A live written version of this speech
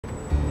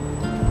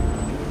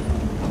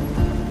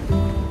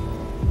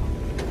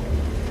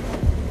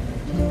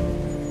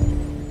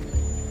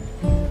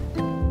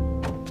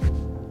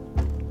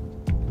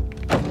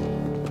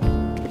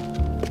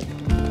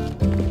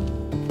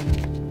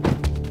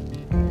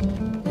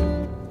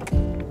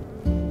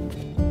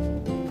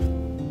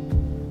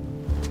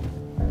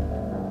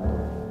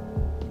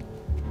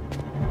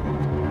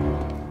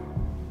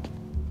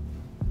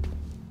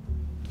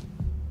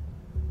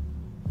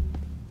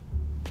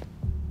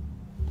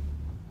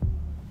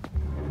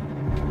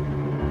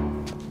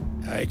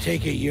I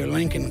take it you're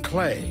Lincoln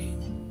Clay.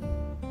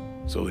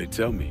 So they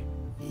tell me.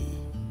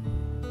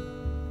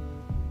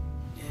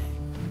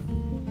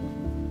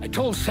 I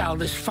told Sal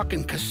this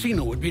fucking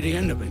casino would be the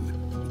end of him.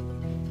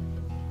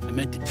 I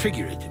meant it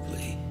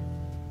figuratively.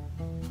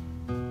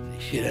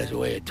 This shit has a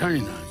way of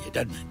turning on you,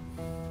 doesn't it?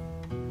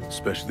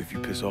 Especially if you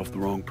piss off the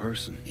wrong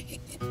person.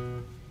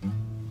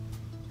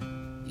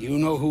 You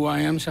know who I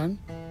am, son?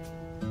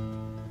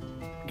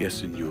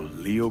 Guessing you're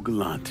Leo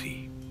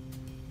Gallante.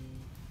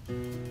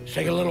 Let's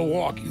take a little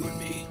walk, you and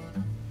me.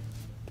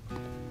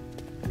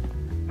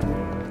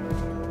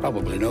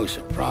 Probably no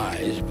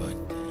surprise,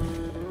 but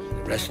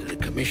the rest of the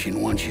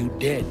commission wants you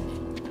dead.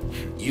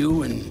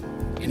 You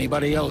and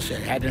anybody else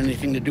that had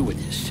anything to do with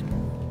this.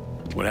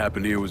 What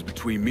happened here was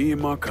between me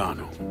and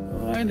Marcano.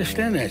 Well, I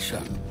understand that,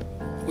 son.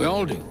 We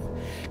all do.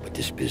 But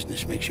this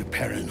business makes you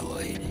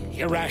paranoid,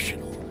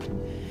 irrational.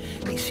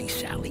 They see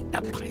Sally,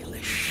 a pile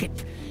of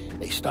shit.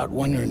 They start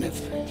wondering if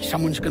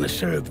someone's gonna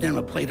serve them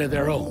a plate of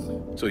their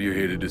own. So you're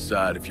here to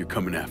decide if you're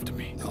coming after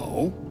me?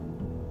 No.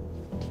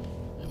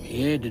 I'm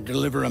here to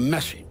deliver a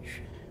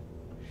message.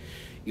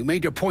 You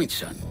made your point,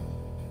 son.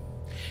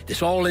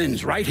 This all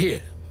ends right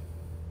here.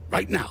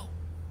 Right now.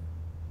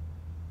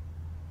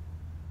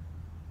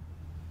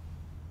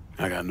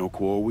 I got no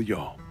quarrel with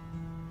y'all.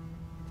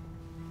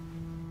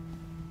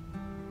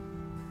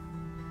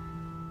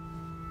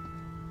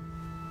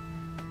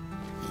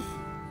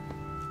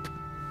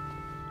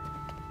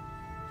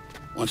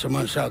 Once a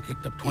month, Sal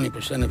kicked up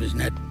 20% of his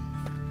net.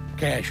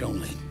 Cash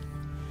only.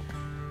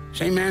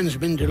 Same man's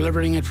been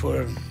delivering it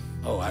for,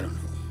 I don't know,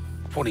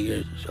 20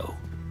 years or so.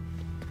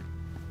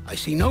 I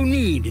see no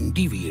need in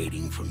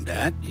deviating from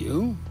that,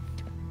 you?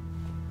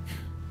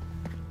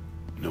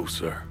 No,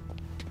 sir.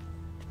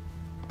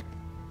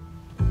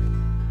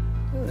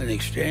 In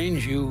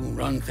exchange, you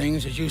run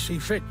things as you see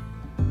fit.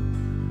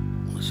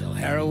 Want to sell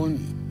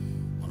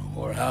heroin? Want a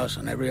whorehouse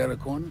on every other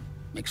corner?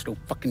 Makes no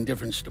fucking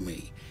difference to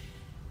me.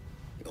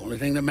 The only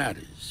thing that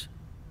matters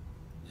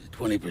is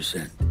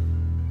 20%.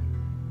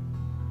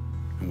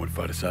 And what if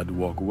I decide to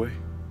walk away?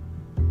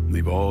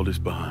 Leave all this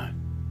behind?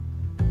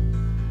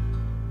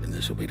 Then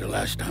this will be the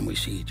last time we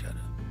see each other.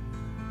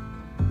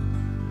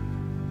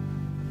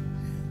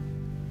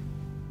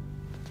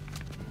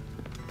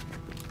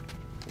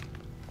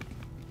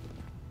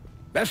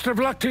 Best of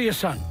luck to you,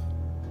 son.